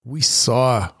we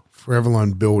saw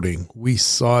Foreverlawn building. We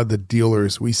saw the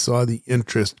dealers. We saw the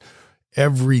interest.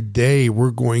 Every day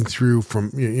we're going through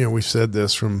from, we've said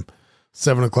this, from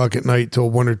 7 o'clock at night till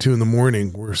 1 or 2 in the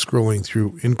morning. We're scrolling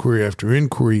through inquiry after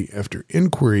inquiry after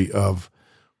inquiry of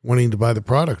wanting to buy the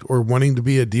product or wanting to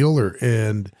be a dealer.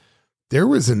 And there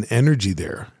was an energy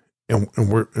there, and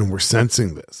we're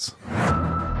sensing this.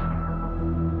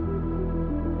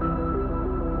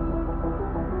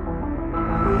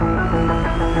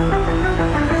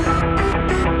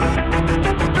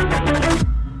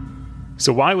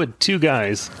 So why would two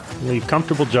guys leave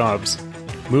comfortable jobs,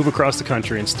 move across the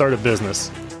country, and start a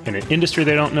business in an industry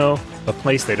they don't know, a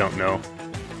place they don't know?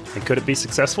 And could it be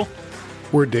successful?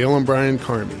 We're Dale and Brian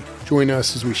Carmy. Join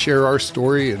us as we share our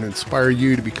story and inspire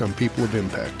you to become people of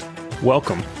impact.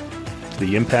 Welcome to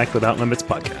the Impact Without Limits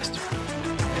podcast.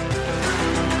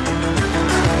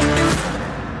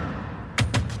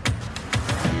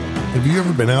 Have you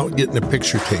ever been out getting a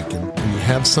picture taken and you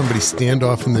have somebody stand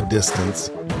off in the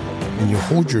distance and you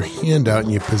hold your hand out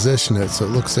and you position it so it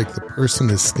looks like the person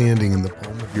is standing in the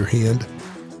palm of your hand?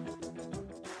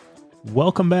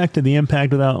 Welcome back to the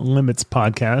Impact Without Limits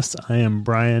podcast. I am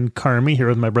Brian Carmy here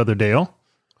with my brother Dale.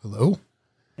 Hello.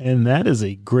 And that is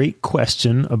a great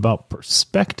question about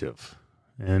perspective.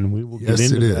 And we will get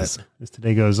into that as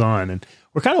today goes on. And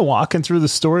we're kind of walking through the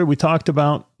story. We talked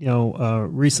about,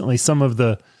 recently some of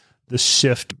the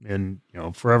shift in,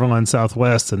 Foreverlawn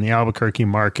Southwest and the Albuquerque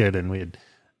market. And we had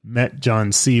met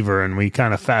John Seaver, and we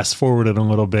kind of fast forwarded a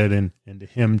little bit into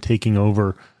him taking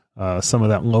over some of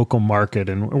that local market.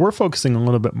 And we're focusing a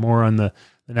little bit more on the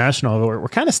national. We're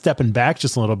kind of stepping back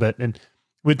just a little bit. And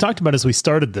we talked about as we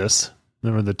started this,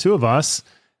 there were the two of us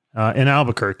in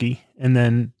Albuquerque, and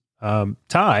then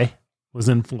Ty was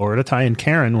in Florida. Ty and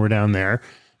Karen were down there,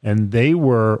 and they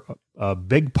were a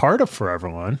big part of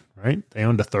Foreverlawn, right? They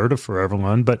owned a third of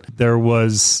Foreverlawn, but there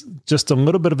was just a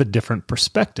little bit of a different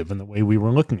perspective in the way we were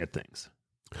looking at things.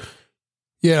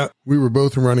 Yeah, we were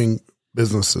both running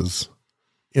businesses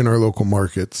in our local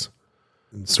markets.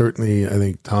 And certainly, I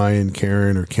think Ty and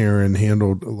Karen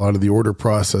handled a lot of the order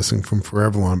processing from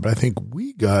Foreverlawn, but I think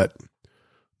we got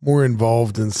more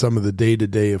involved in some of the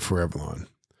day-to-day of Foreverlawn.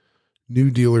 New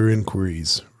dealer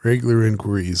inquiries, regular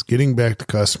inquiries, getting back to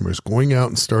customers, going out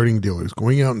and starting dealers,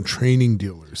 going out and training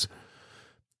dealers,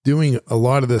 doing a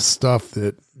lot of this stuff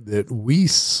that we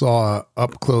saw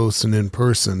up close and in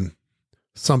person,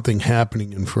 something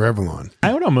happening in Foreverlawn.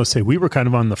 I would almost say we were kind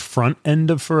of on the front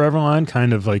end of Foreverlawn,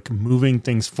 kind of like moving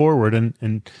things forward,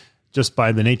 and just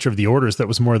by the nature of the orders, that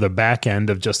was more the back end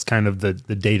of just kind of the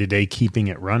day-to-day keeping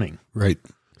it running. Right.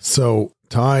 So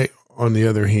Ty, on the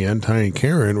other hand, Ty and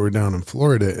Karen were down in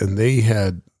Florida, and they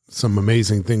had some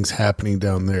amazing things happening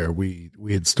down there. We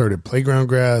had started Playground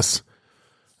Grass.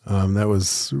 That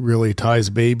was really Ty's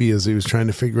baby as he was trying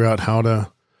to figure out how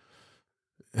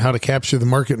to capture the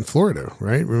market in Florida,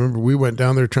 right? Remember, we went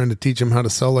down there trying to teach him how to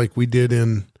sell like we did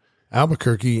in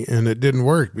Albuquerque, and it didn't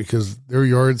work because their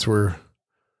yards were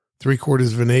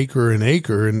 3/4 of an acre,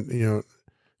 and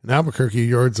in Albuquerque,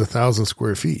 yard's 1,000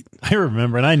 square feet. I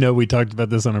remember, and I know we talked about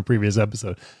this on a previous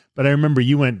episode, but I remember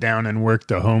you went down and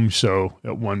worked a home show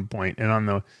at one point,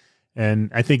 and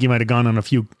I think you might have gone on a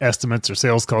few estimates or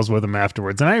sales calls with him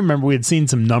afterwards. And I remember we had seen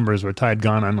some numbers where Ty had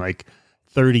gone on like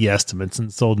 30 estimates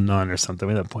and sold none or something.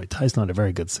 At that point, Ty's not a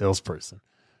very good salesperson.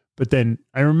 But then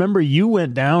I remember you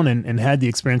went down and had the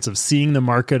experience of seeing the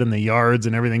market and the yards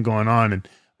and everything going on. And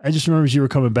I just remember as you were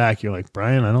coming back, you're like,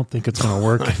 Brian, I don't think it's going to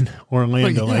work in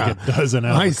Orlando like it does in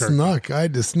Albuquerque. I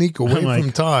had to sneak away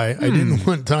from Ty. I didn't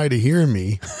want Ty to hear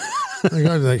me.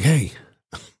 I was like, hey,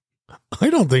 I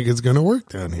don't think it's going to work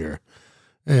down here.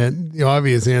 And the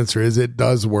obvious answer is it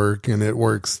does work, and it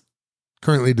works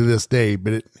currently to this day,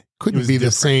 but it couldn't be the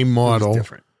same model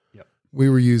we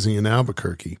were using in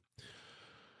Albuquerque.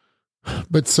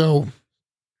 But so,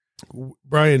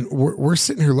 Brian, we're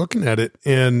sitting here looking at it,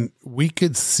 and we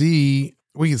could see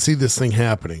this thing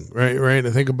happening, right?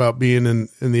 I think about being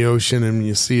in the ocean, and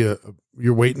you see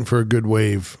you're waiting for a good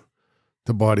wave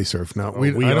to body surf. Now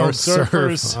I don't surf.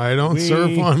 I don't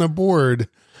surf on a board,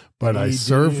 but I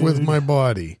surf with my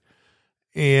body.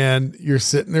 And you're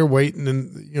sitting there waiting,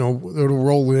 and it'll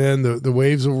roll in. The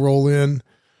waves will roll in,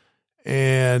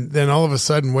 and then all of a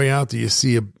sudden, way out there, you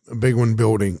see a big one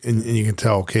building, and you can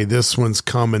tell, okay, this one's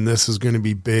coming. This is going to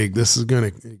be big. It's going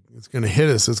to hit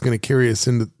us. It's going to carry us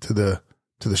into the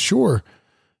shore.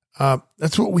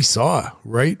 That's what we saw,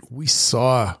 right? We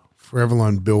saw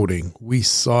Foreverlawn building. We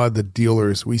saw the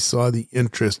dealers. We saw the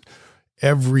interest.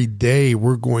 Every day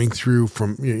we're going through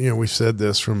from, we've said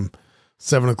this, from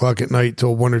 7:00 at night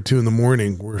till 1 or 2 in the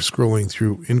morning, we're scrolling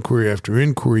through inquiry after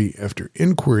inquiry after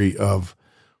inquiry of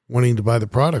wanting to buy the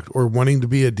product or wanting to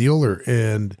be a dealer.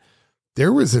 And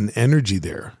there was an energy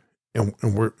there, and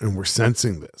we're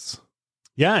sensing this.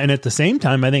 Yeah. And at the same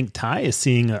time, I think Ty is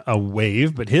seeing a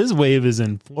wave, but his wave is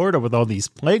in Florida with all these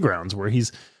playgrounds where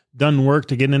he's done work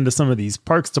to get into some of these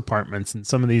parks departments and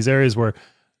some of these areas where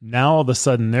now all of a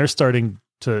sudden they're starting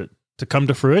to come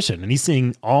to fruition. And he's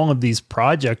seeing all of these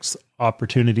projects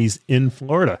opportunities in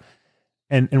Florida.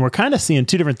 And we're kind of seeing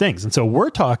two different things. And so we're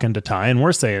talking to Ty and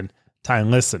we're saying, Ty,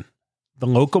 listen, the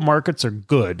local markets are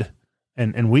good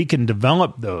and we can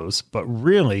develop those, but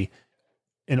really,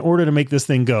 in order to make this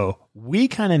thing go, we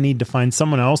kind of need to find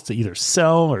someone else to either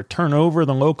sell or turn over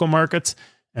the local markets.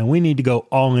 And we need to go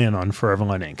all in on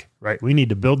Foreverland Inc., right? We need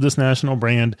to build this national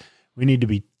brand. We need to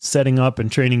be setting up and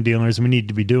training dealers. We need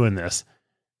to be doing this.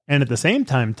 And at the same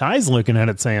time, Ty's looking at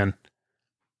it saying,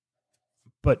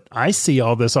 but I see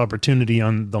all this opportunity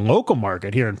on the local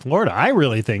market here in Florida. I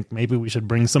really think maybe we should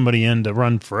bring somebody in to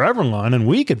run Foreverlawn and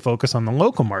we could focus on the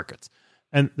local markets.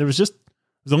 And there's a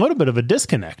little bit of a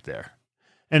disconnect there.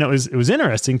 And it was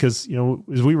interesting because,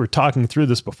 as we were talking through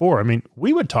this before, I mean,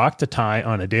 we would talk to Ty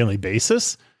on a daily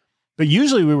basis, but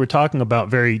usually we were talking about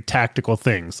very tactical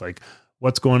things like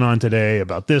what's going on today,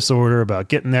 about this order, about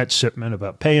getting that shipment,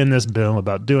 about paying this bill,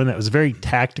 about doing that. It was very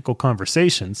tactical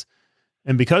conversations.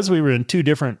 And because we were in two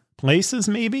different places,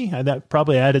 maybe that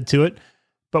probably added to it,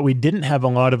 but we didn't have a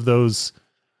lot of those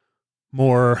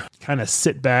more kind of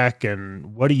sit back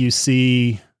and what do you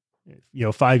see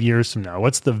 5 years from now?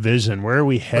 What's the vision? Where are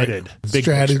we headed? Right. Big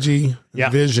strategy,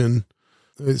 vision.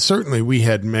 Certainly we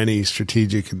had many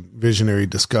strategic and visionary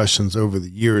discussions over the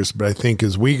years, but I think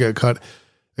as we got cut,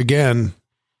 again,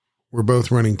 we're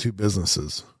both running two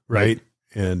businesses, right?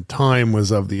 And time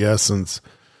was of the essence.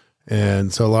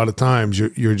 And so a lot of times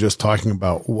you're just talking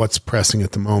about what's pressing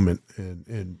at the moment.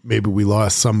 And maybe we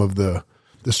lost some of the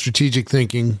strategic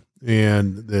thinking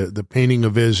and the painting a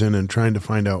vision and trying to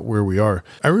find out where we are.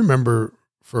 I remember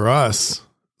for us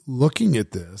looking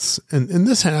at this, and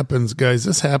this happens, guys,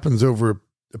 this happens over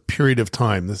a period of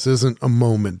time. This isn't a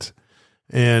moment.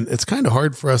 And it's kind of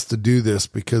hard for us to do this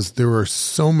because there are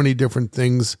so many different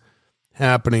things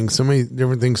happening, so many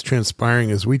different things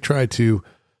transpiring as we try to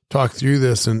talk through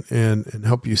this and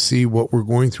help you see what we're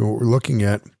going through, what we're looking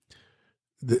at.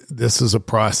 This is a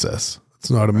process.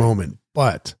 It's not a moment.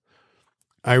 But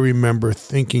I remember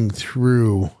thinking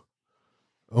through,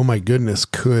 oh my goodness,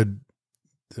 could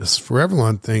this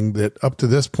Foreverlawn thing that up to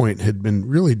this point had been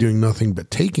really doing nothing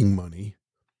but taking money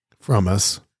from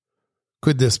us,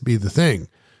 could this be the thing?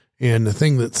 And the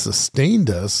thing that sustained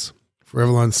us,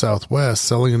 Foreverlawn Southwest,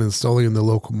 selling and installing in the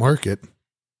local market,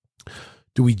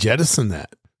 do we jettison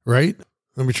that, right?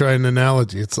 Let me try an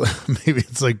analogy. It's like, maybe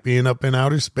it's like being up in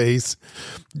outer space.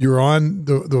 You're on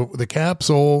the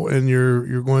capsule and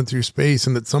you're going through space.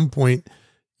 And at some point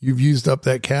you've used up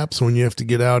that capsule and you have to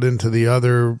get out into the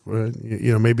other,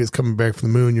 maybe it's coming back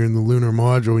from the moon. You're in the lunar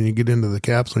module and you get into the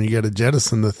capsule and you got to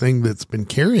jettison the thing that's been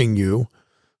carrying you,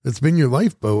 that's been your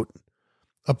lifeboat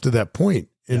up to that point.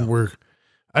 And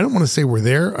I don't want to say we're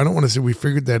there. I don't want to say we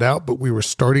figured that out, but we were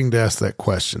starting to ask that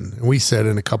question. And we said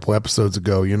in a couple episodes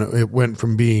ago, Foreverlawn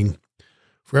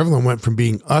went from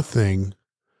being a thing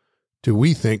to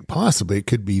we think possibly it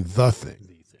could be the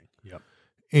thing. Yep.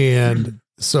 And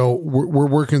so we're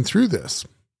working through this.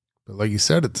 But like you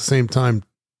said, at the same time,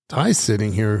 Ty's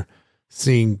sitting here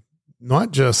seeing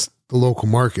not just the local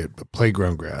market, but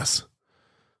playground grass.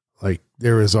 Like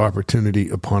there is opportunity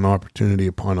upon opportunity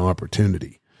upon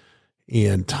opportunity.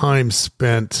 And time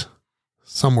spent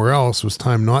somewhere else was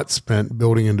time not spent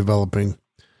building and developing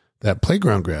that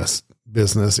playground grass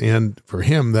business. And for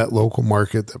him, that local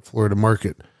market, that Florida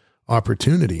market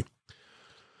opportunity.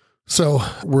 So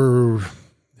we're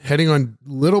heading on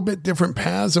a little bit different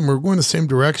paths and we're going the same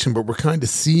direction, but we're kind of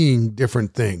seeing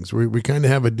different things. We kind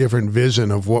of have a different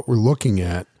vision of what we're looking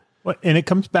at. Well, and it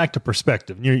comes back to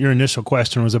perspective. Your initial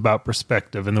question was about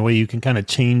perspective and the way you can kind of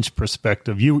change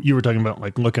perspective. You were talking about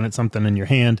like looking at something in your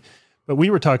hand, but we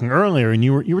were talking earlier and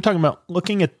you were talking about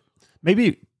looking at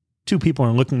maybe two people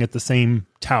are looking at the same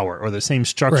tower or the same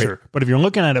structure, right. But if you're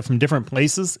looking at it from different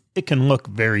places, it can look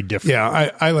very different. Yeah.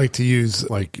 I like to use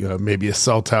like maybe a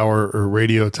cell tower or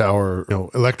radio tower,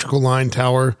 electrical line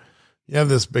tower. You have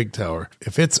this big tower.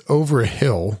 If it's over a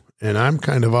hill, and I'm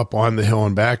kind of up on the hill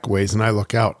and back ways and I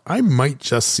look out, I might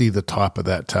just see the top of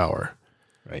that tower.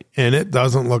 Right. And it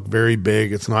doesn't look very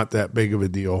big. It's not that big of a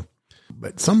deal.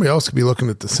 But somebody else could be looking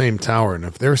at the same tower. And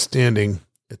if they're standing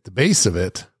at the base of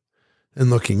it and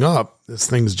looking up, this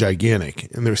thing's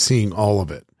gigantic and they're seeing all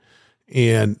of it.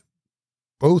 And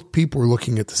both people are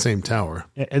looking at the same tower.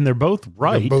 And they're both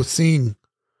right. They're both seeing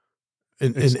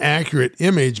an accurate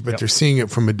image, but they're seeing it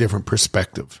from a different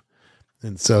perspective.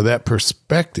 And so that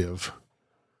perspective,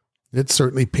 it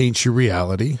certainly paints your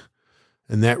reality.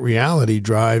 And that reality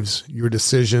drives your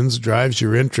decisions, drives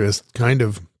your interest, kind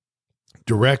of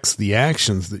directs the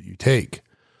actions that you take.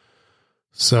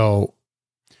 So,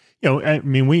 I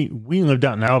mean, we lived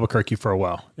out in Albuquerque for a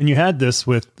while, and you had this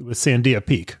with Sandia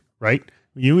Peak, right?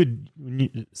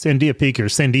 Sandia Peak or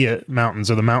Sandia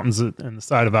Mountains are the mountains on the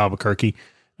side of Albuquerque.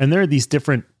 And there are these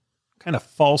different kind of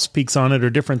false peaks on it or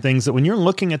different things that when you're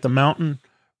looking at the mountain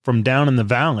from down in the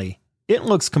valley, it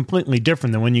looks completely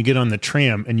different than when you get on the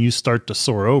tram and you start to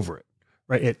soar over it,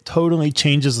 right? It totally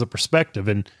changes the perspective,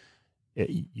 and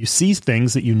you see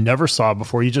things that you never saw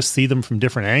before. You just see them from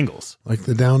different angles. Like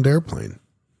the downed airplane.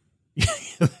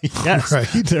 Yes, right.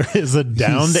 There is a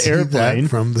downed airplane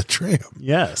from the tram.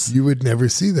 Yes. You would never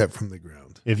see that from the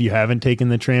ground. If you haven't taken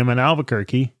the tram in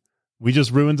Albuquerque, we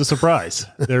just ruined the surprise.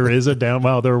 There is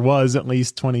there was at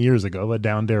least 20 years ago, a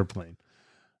downed airplane.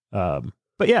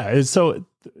 But yeah, so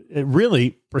it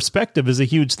really, perspective is a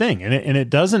huge thing, and it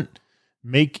doesn't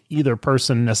make either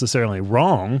person necessarily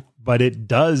wrong, but it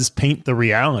does paint the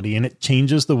reality, and it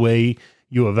changes the way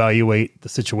you evaluate the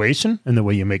situation and the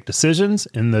way you make decisions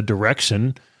in the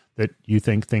direction that you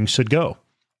think things should go.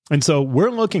 And so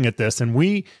we're looking at this, and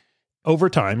we, over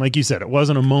time, like you said, it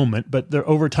wasn't a moment, but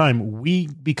over time, we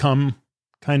become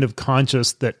kind of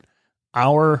conscious that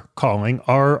our calling,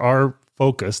 our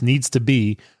focus needs to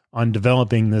be on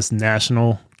developing this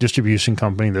national distribution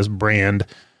company, this brand,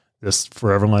 this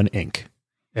Foreverland Inc.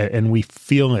 And we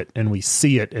feel it and we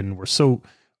see it, and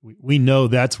we know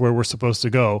that's where we're supposed to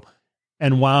go.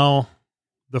 And while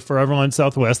the Foreverland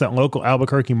Southwest, that local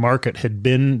Albuquerque market, had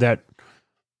been that,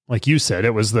 like you said,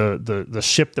 it was the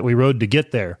ship that we rode to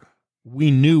get there,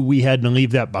 we knew we had to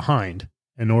leave that behind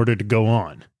in order to go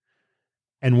on.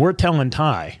 And we're telling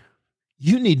Ty,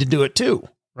 you need to do it too,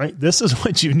 right? This is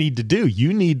what you need to do.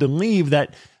 You need to leave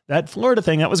that Florida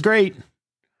thing. That was great,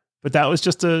 but that was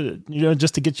just to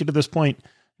get you to this point.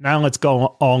 Now let's go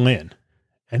all in.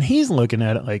 And he's looking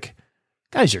at it like,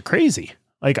 guys, you're crazy.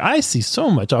 Like, I see so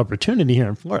much opportunity here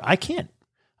in Florida. I can't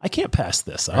pass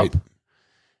this up. Right.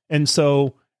 And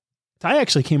so Ty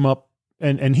actually came up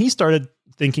and he started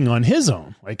thinking on his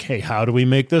own, like, hey, how do we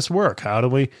make this work? How do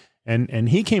we, and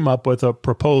he came up with a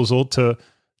proposal to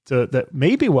that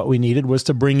maybe what we needed was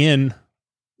to bring in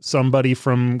somebody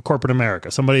from corporate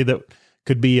America, somebody that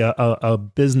could be a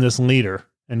business leader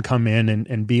and come in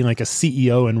and be like a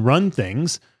CEO and run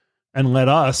things and let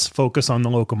us focus on the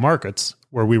local markets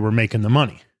where we were making the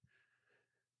money.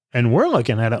 And we're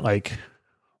looking at it like,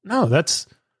 no, that's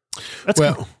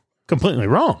completely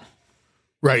wrong.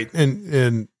 Right.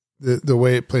 And the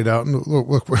way it played out, and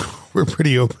look, we're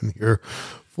pretty open here.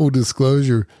 Full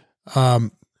disclosure.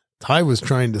 Ty was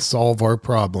trying to solve our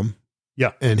problem.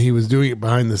 Yeah. And he was doing it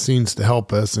behind the scenes to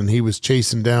help us. And he was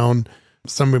chasing down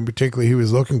something particularly he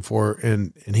was looking for.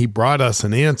 And he brought us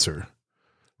an answer.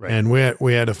 Right. And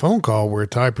we had a phone call where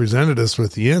Ty presented us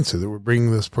with the answer that we're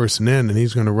bringing this person in and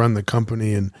he's going to run the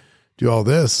company and do all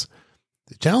this.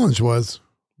 The challenge was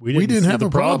we didn't have a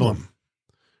problem.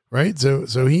 Right.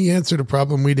 So he answered a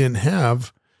problem we didn't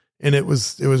have. And it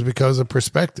was because of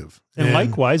perspective. And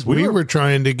likewise, we were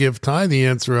trying to give Ty the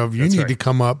answer of you need to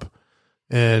come up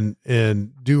and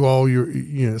do all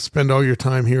your, spend all your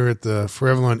time here at the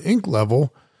Foreverland Inc.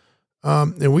 level.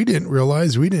 And we didn't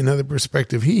realize we didn't have the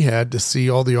perspective he had to see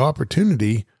all the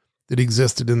opportunity that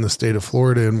existed in the state of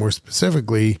Florida and more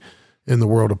specifically in the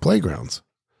world of playgrounds.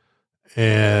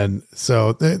 And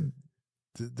so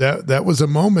that was a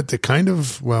moment that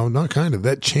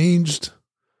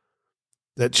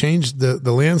that changed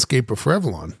the landscape of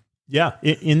Foreverland. Yeah.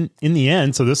 In the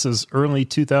end, so this is early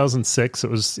 2006. It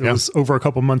was over a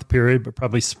couple month period, but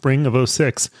probably spring of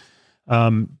 2006.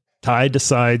 Ty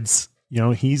decides,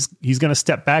 he's going to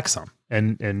step back some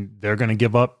and they're going to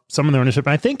give up some of their ownership.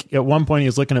 And I think at one point he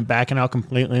was looking at backing out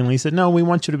completely and he said, no, we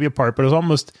want you to be a part, but it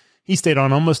was he stayed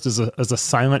on almost as a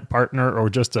silent partner or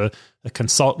just a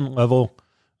consultant level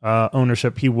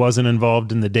ownership. He wasn't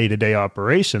involved in the day-to-day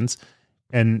operations.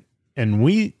 And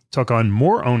we took on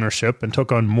more ownership and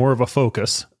took on more of a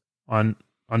focus on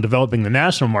developing the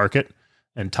national market.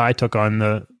 And Ty took on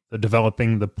the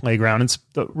developing the playground and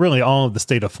really all of the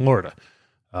state of Florida.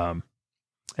 And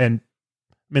I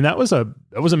mean, that was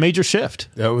a major shift.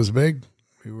 That was big.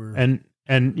 We were,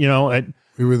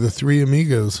 we were the three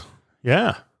amigos.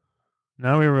 Yeah.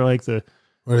 Now we were like what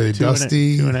are they?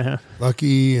 Dusty, 2.5,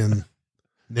 Lucky, and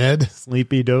Ned,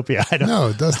 Sleepy, Dopey.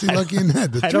 Dusty, Lucky, and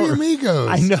Ned, the three amigos.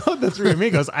 I know the three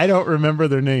amigos. I don't remember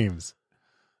their names.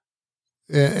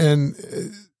 And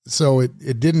so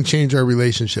it didn't change our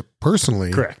relationship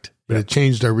personally. Correct. But it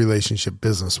changed our relationship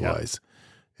business-wise.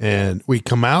 And we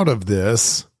come out of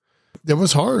this, it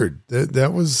was hard.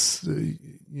 That was,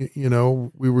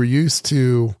 we were used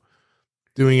to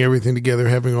doing everything together,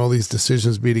 having all these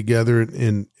decisions be together,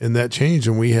 and that changed.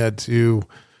 And we had to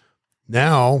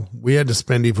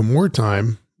spend even more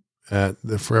time at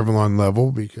the Foreverlawn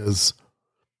level because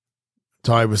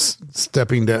Ty was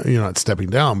stepping down, not stepping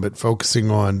down, but focusing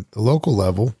on the local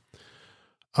level.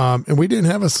 And we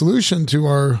didn't have a solution to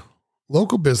our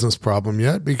local business problem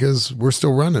yet because we're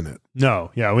still running it.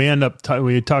 No. Yeah.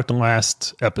 We talked in the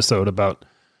last episode about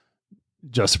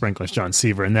Just Sprinklers, John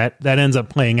Seaver, and that ends up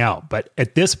playing out. But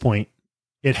at this point,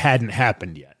 it hadn't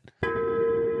happened yet.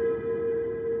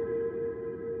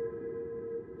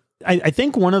 I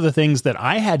think one of the things that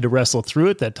I had to wrestle through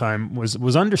at that time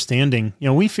was understanding,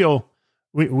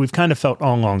 we've kind of felt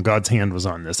all along God's hand was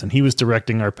on this, and he was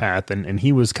directing our path, and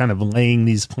he was kind of laying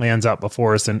these plans out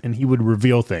before us, and he would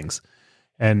reveal things.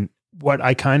 And what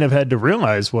I kind of had to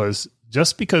realize was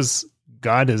just because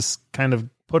God has kind of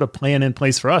put a plan in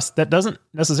place for us, that doesn't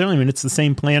necessarily mean it's the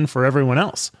same plan for everyone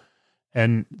else.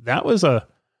 And that was a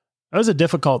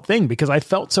difficult thing because I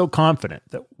felt so confident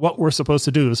that what we're supposed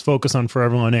to do is focus on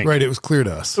Foreverlawn Inc. Right. It was clear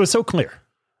to us. It was so clear.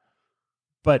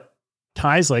 But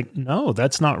Ty's like, no,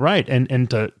 that's not right. And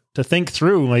to think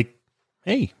through like,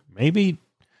 hey, maybe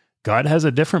God has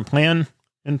a different plan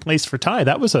in place for Ty.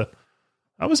 That was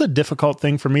a difficult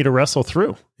thing for me to wrestle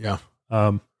through. Yeah.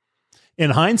 In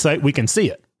hindsight, we can see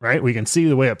it, right? We can see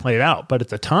the way it played out. But at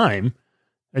the time,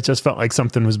 it just felt like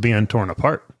something was being torn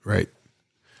apart. Right.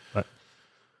 But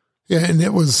yeah, and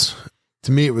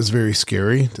to me, it was very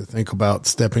scary to think about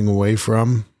stepping away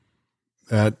from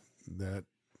that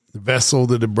vessel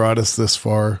that had brought us this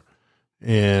far.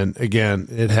 And again,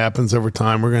 it happens over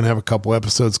time. We're going to have a couple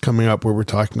episodes coming up where we're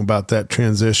talking about that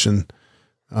transition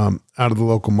out of the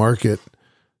local market.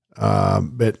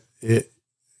 But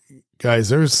guys,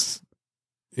 there's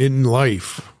in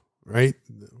life, right?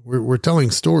 We're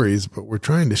telling stories, but we're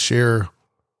trying to share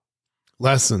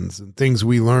lessons and things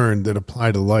we learned that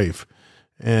apply to life.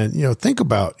 And, think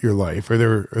about your life. Are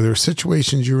there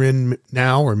situations you're in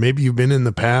now, or maybe you've been in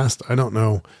the past? I don't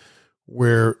know,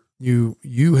 where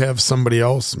you have somebody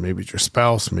else, maybe it's your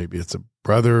spouse, maybe it's a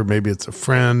brother, maybe it's a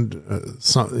friend,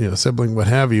 sibling, what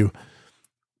have you,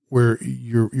 where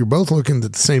you're both looking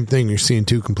at the same thing. You're seeing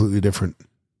two completely different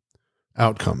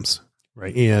outcomes.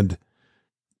 Right. And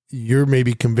you're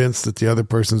maybe convinced that the other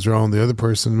person's wrong. The other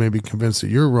person may be convinced that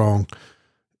you're wrong.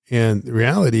 And the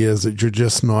reality is that you're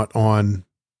just not on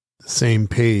the same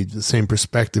page, the same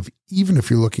perspective, even if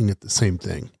you're looking at the same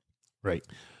thing. Right.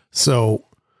 So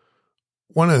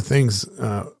one of the things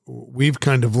we've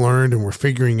kind of learned and we're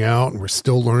figuring out and we're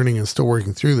still learning and still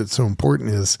working through that's so important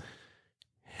is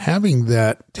taking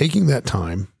that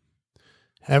time,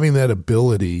 having that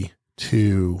ability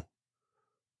to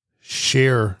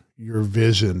share your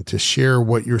vision, to share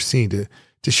what you're seeing,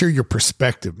 to share your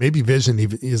perspective. Maybe vision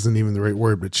isn't even the right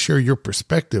word, but share your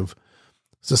perspective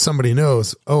so somebody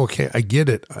knows, oh, okay, I get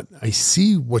it. I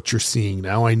see what you're seeing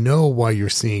now. I know why you're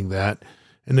seeing that.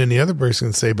 And then the other person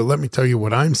can say, but let me tell you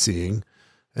what I'm seeing.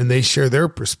 And they share their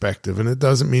perspective. And it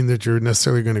doesn't mean that you're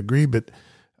necessarily going to agree, but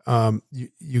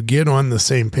you get on the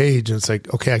same page and it's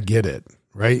like, okay, I get it.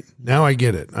 Right now, I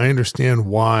get it. I understand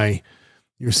why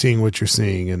you're seeing what you're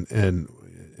seeing and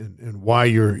why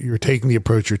you're taking the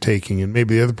approach you're taking. And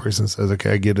maybe the other person says,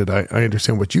 okay, I get it. I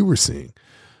understand what you were seeing.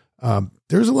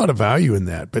 There's a lot of value in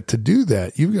that, but to do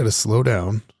that, you've got to slow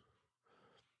down.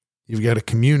 You've got to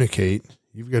communicate.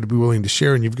 You've got to be willing to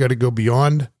share, and you've got to go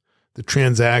beyond the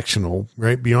transactional,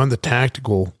 right? Beyond the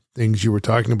tactical things you were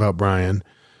talking about, Brian.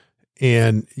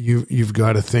 And you've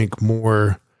got to think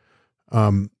more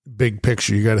big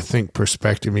picture. You got to think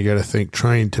perspective. You got to think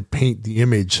trying to paint the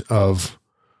image of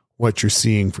what you're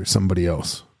seeing for somebody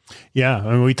else. Yeah.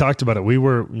 I mean, we talked about it. We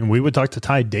would talk to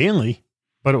Ty daily,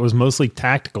 but it was mostly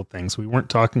tactical things. We weren't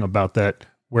talking about that.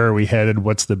 Where are we headed?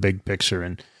 What's the big picture?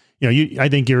 And, I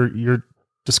think your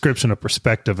description of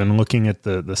perspective and looking at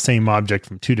the same object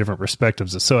from two different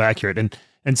perspectives is so accurate.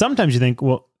 And sometimes you think,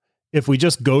 well, if we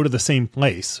just go to the same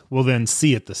place, we'll then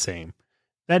see it the same.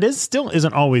 That still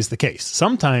isn't always the case.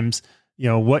 Sometimes,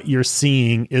 what you're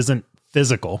seeing isn't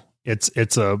physical.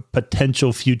 It's a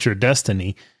potential future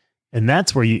destiny. And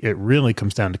that's where it really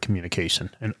comes down to communication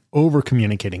and over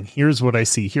communicating. Here's what I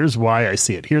see. Here's why I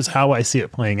see it. Here's how I see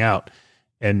it playing out,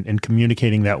 and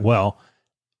communicating that well.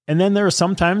 And then there are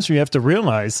some times where you have to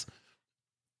realize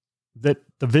that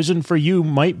the vision for you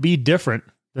might be different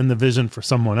than the vision for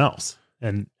someone else.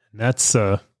 And that's,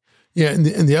 Yeah. And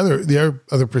the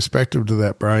other perspective to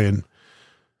that, Brian,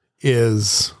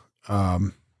 is,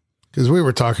 because we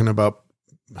were talking about,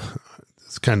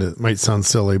 this kind of might sound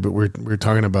silly, but we're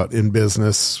talking about in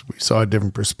business, we saw a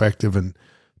different perspective, and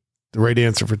the right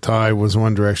answer for Ty was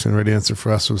one direction. The right answer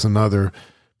for us was another.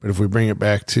 But if we bring it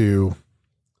back to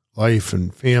life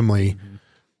and family,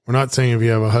 we're not saying if you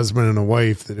have a husband and a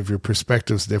wife that if your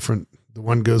perspective's different, the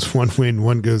one goes one way and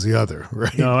one goes the other,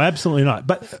 right? No, absolutely not.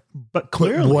 But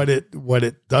clearly, what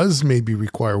it does maybe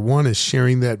require, one is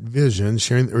sharing that vision,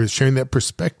 sharing that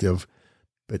perspective,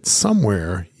 but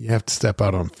somewhere you have to step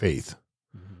out on faith.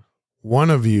 One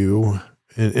of you,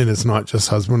 and it's not just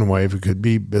husband and wife, it could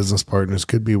be business partners,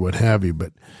 could be what have you,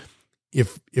 but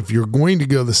if you're going to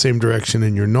go the same direction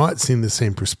and you're not seeing the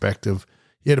same perspective,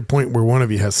 you at a point where one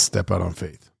of you has to step out on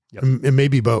faith. Yep. It may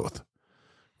be both,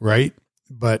 right?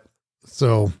 But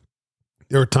so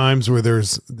there are times where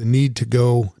there's the need to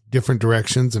go different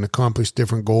directions and accomplish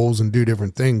different goals and do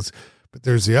different things. But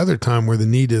there's the other time where the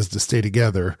need is to stay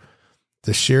together,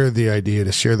 to share the idea,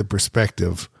 to share the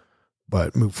perspective,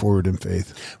 but move forward in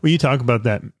faith. Well, you talk about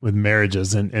that with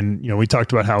marriages and we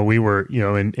talked about how we were,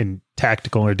 in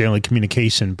tactical or daily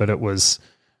communication, but it was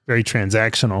very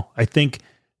transactional. I think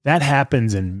that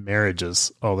happens in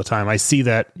marriages all the time. I see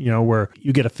that, where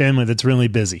you get a family that's really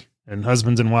busy and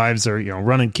husbands and wives are,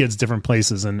 running kids different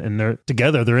places and they're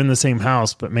together, they're in the same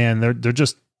house, but man, they're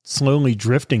just slowly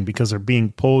drifting because they're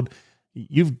being pulled.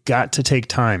 You've got to take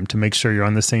time to make sure you're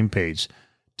on the same page,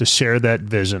 to share that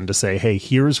vision, to say, hey,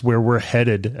 here's where we're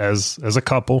headed as a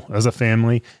couple, as a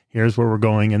family, here's where we're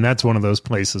going. And that's one of those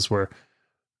places where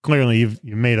clearly you've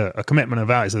made a commitment of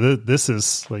value. So this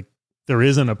is like, there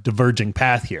isn't a diverging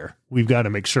path here. We've got to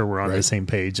make sure we're on the same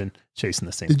page and chasing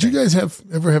the same thing. Did you guys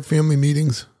ever have family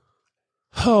meetings?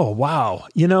 Oh, wow.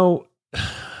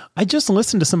 I just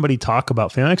listened to somebody talk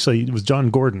about family. Actually, it was John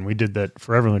Gordon. We did that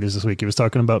for Everyone Leaders this week. He was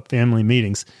talking about family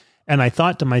meetings. And I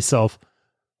thought to myself,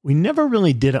 we never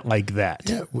really did it like that.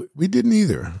 Yeah, we didn't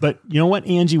either. But you know what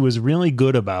Angie was really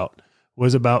good about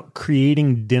was about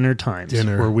creating dinner times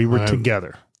where we were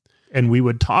together. And we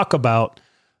would talk about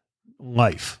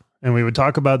life. And we would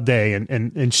talk about day,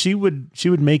 and she would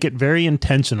make it very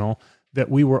intentional that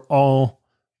we were all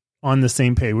on the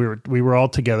same page. We were all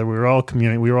together. We were all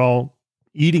communicating. We were all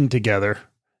eating together,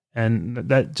 and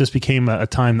that just became a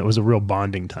time that was a real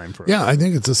bonding time for us. Yeah, I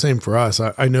think it's the same for us.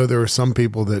 I know there are some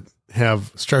people that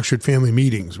have structured family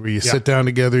meetings where you sit down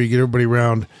together, you get everybody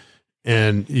around,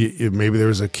 and maybe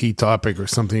there's a key topic or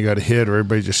something you got to hit, or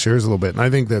everybody just shares a little bit. And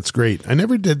I think that's great. I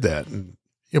never did that, and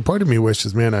part of me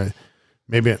wishes, man,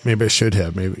 Maybe I should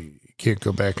have. Maybe you can't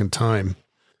go back in time.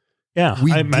 Yeah,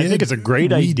 I think it's a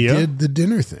great idea. We did the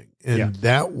dinner thing, and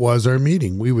that was our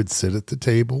meeting. We would sit at the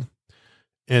table,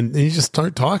 and you just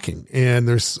start talking. And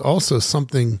there's also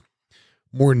something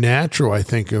more natural, I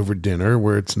think, over dinner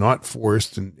where it's not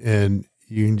forced, and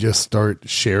you can just start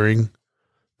sharing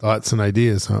thoughts and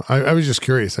ideas. I was just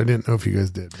curious. I didn't know if you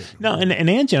guys did. No, and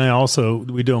Angie and I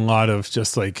we do a lot of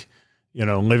just like,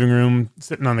 living room,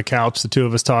 sitting on the couch, the two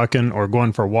of us talking, or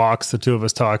going for walks, the two of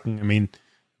us talking. I mean,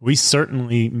 we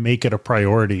certainly make it a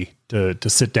priority to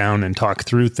sit down and talk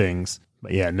through things,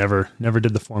 but never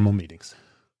did the formal meetings.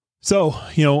 So,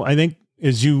 I think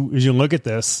as you look at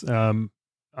this,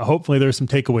 hopefully there's some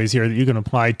takeaways here that you can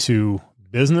apply to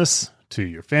business, to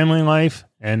your family life,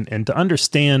 and to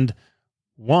understand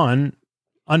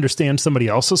somebody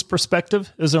else's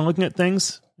perspective as they're looking at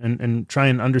things. And try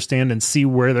and understand and see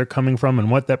where they're coming from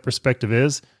and what that perspective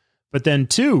is. But then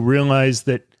 2, realize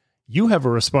that you have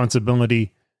a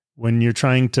responsibility when you're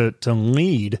trying to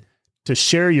lead, to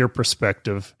share your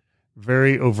perspective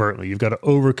very overtly. You've got to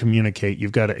over communicate.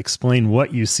 You've got to explain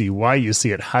what you see, why you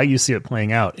see it, how you see it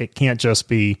playing out. It can't just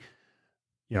be,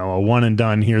 a one and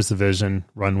done. Here's the vision.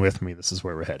 Run with me. This is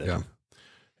where we're headed. Yeah.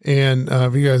 And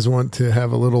if you guys want to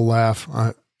have a little laugh,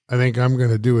 I think I'm going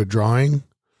to do a drawing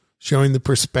showing the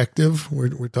perspective.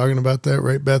 We're talking about that,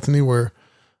 right, Bethany? Where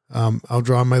I'll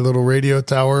draw my little radio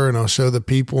tower and I'll show the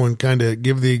people and kind of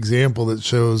give the example that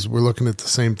shows we're looking at the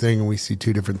same thing and we see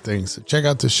two different things. So check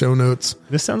out the show notes.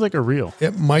 This sounds like a reel.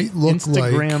 It might look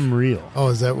Instagram reel. Oh,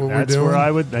 is that what we're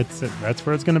doing? That's it. That's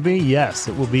where it's going to be. Yes,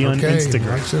 it will be on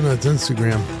Instagram. Actually, no, it's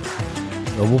Instagram.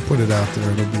 So we'll put it out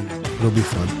there. It'll be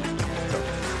fun.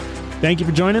 Thank you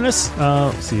for joining us.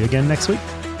 See you again next week.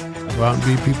 Go out and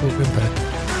be people of impact.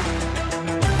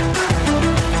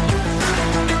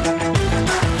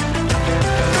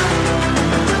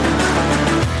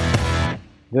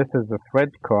 This is Fred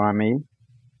Cormie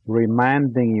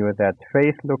reminding you that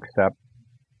faith looks up,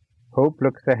 hope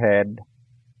looks ahead,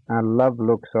 and love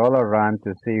looks all around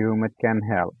to see whom it can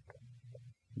help.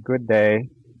 Good day.